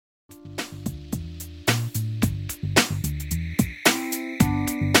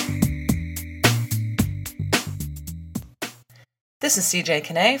This is CJ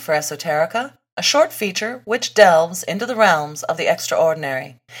Kinney for Esoterica, a short feature which delves into the realms of the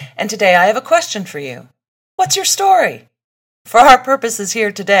extraordinary. And today I have a question for you. What's your story? For our purposes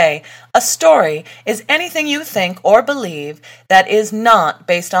here today, a story is anything you think or believe that is not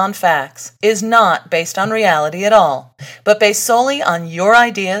based on facts, is not based on reality at all, but based solely on your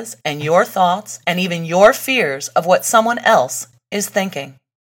ideas and your thoughts and even your fears of what someone else is thinking.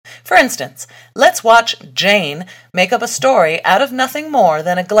 For instance, let's watch Jane make up a story out of nothing more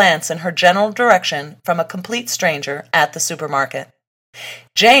than a glance in her general direction from a complete stranger at the supermarket.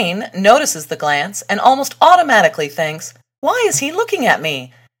 Jane notices the glance and almost automatically thinks, "Why is he looking at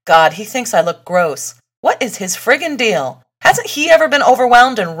me? God, he thinks I look gross. What is his friggin' deal? Hasn't he ever been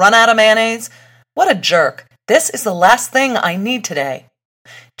overwhelmed and run out of mayonnaise? What a jerk. This is the last thing I need today."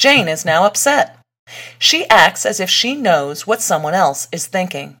 Jane is now upset. She acts as if she knows what someone else is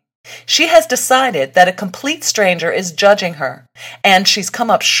thinking. She has decided that a complete stranger is judging her, and she's come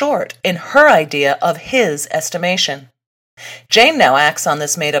up short in her idea of his estimation. Jane now acts on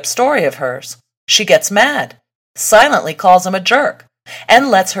this made-up story of hers. She gets mad, silently calls him a jerk, and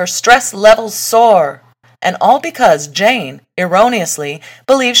lets her stress levels soar. And all because Jane, erroneously,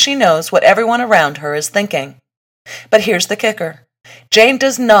 believes she knows what everyone around her is thinking. But here's the kicker. Jane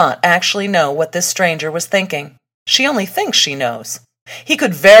does not actually know what this stranger was thinking. She only thinks she knows. He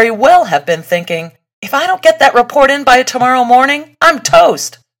could very well have been thinking, "If I don't get that report in by tomorrow morning, I'm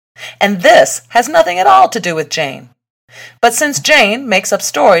toast." And this has nothing at all to do with Jane. But since Jane makes up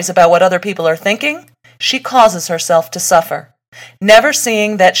stories about what other people are thinking, she causes herself to suffer, never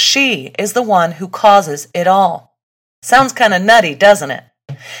seeing that she is the one who causes it all. Sounds kind of nutty, doesn't it?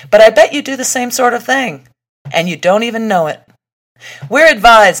 But I bet you do the same sort of thing, and you don't even know it. We're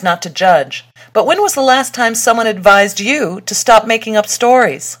advised not to judge, but when was the last time someone advised you to stop making up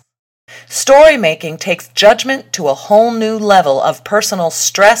stories? Story making takes judgment to a whole new level of personal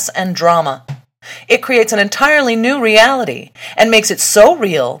stress and drama. It creates an entirely new reality and makes it so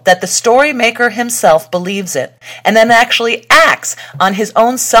real that the story maker himself believes it and then actually acts on his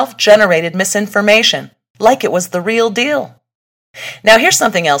own self-generated misinformation like it was the real deal. Now here's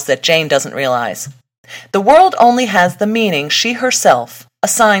something else that Jane doesn't realize. The world only has the meaning she herself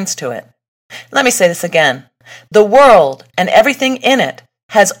assigns to it. Let me say this again. The world and everything in it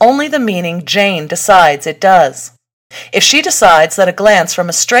has only the meaning Jane decides it does. If she decides that a glance from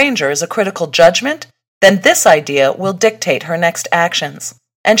a stranger is a critical judgment, then this idea will dictate her next actions,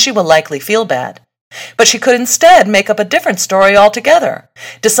 and she will likely feel bad. But she could instead make up a different story altogether,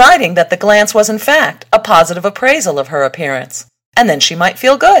 deciding that the glance was in fact a positive appraisal of her appearance, and then she might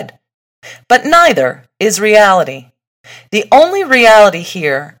feel good. But neither is reality. The only reality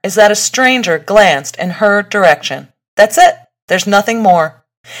here is that a stranger glanced in her direction. That's it. There's nothing more.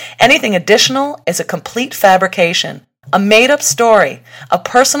 Anything additional is a complete fabrication, a made-up story, a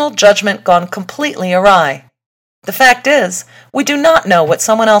personal judgment gone completely awry. The fact is, we do not know what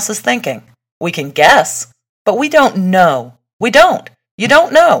someone else is thinking. We can guess, but we don't know. We don't. You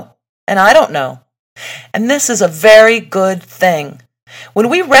don't know. And I don't know. And this is a very good thing. When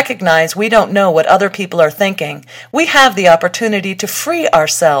we recognize we don't know what other people are thinking, we have the opportunity to free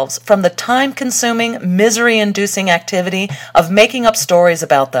ourselves from the time-consuming, misery-inducing activity of making up stories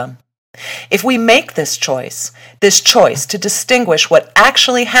about them. If we make this choice to distinguish what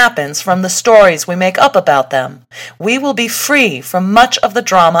actually happens from the stories we make up about them, we will be free from much of the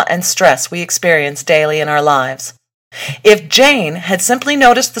drama and stress we experience daily in our lives. If Jane had simply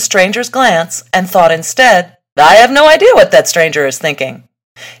noticed the stranger's glance and thought instead, "I have no idea what that stranger is thinking,"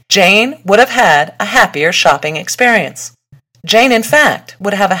 Jane would have had a happier shopping experience. Jane, in fact,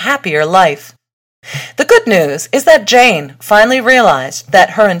 would have a happier life. The good news is that Jane finally realized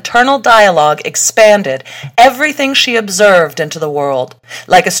that her internal dialogue expanded everything she observed into the world,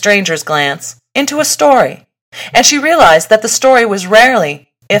 like a stranger's glance, into a story. And she realized that the story was rarely,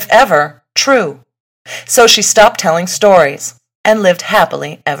 if ever, true. So she stopped telling stories and lived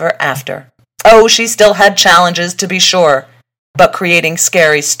happily ever after. Oh, she still had challenges, to be sure, but creating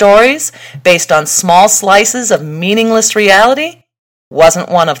scary stories based on small slices of meaningless reality wasn't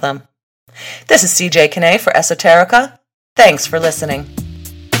one of them. This is CJ Kinney for Esoterica. Thanks for listening.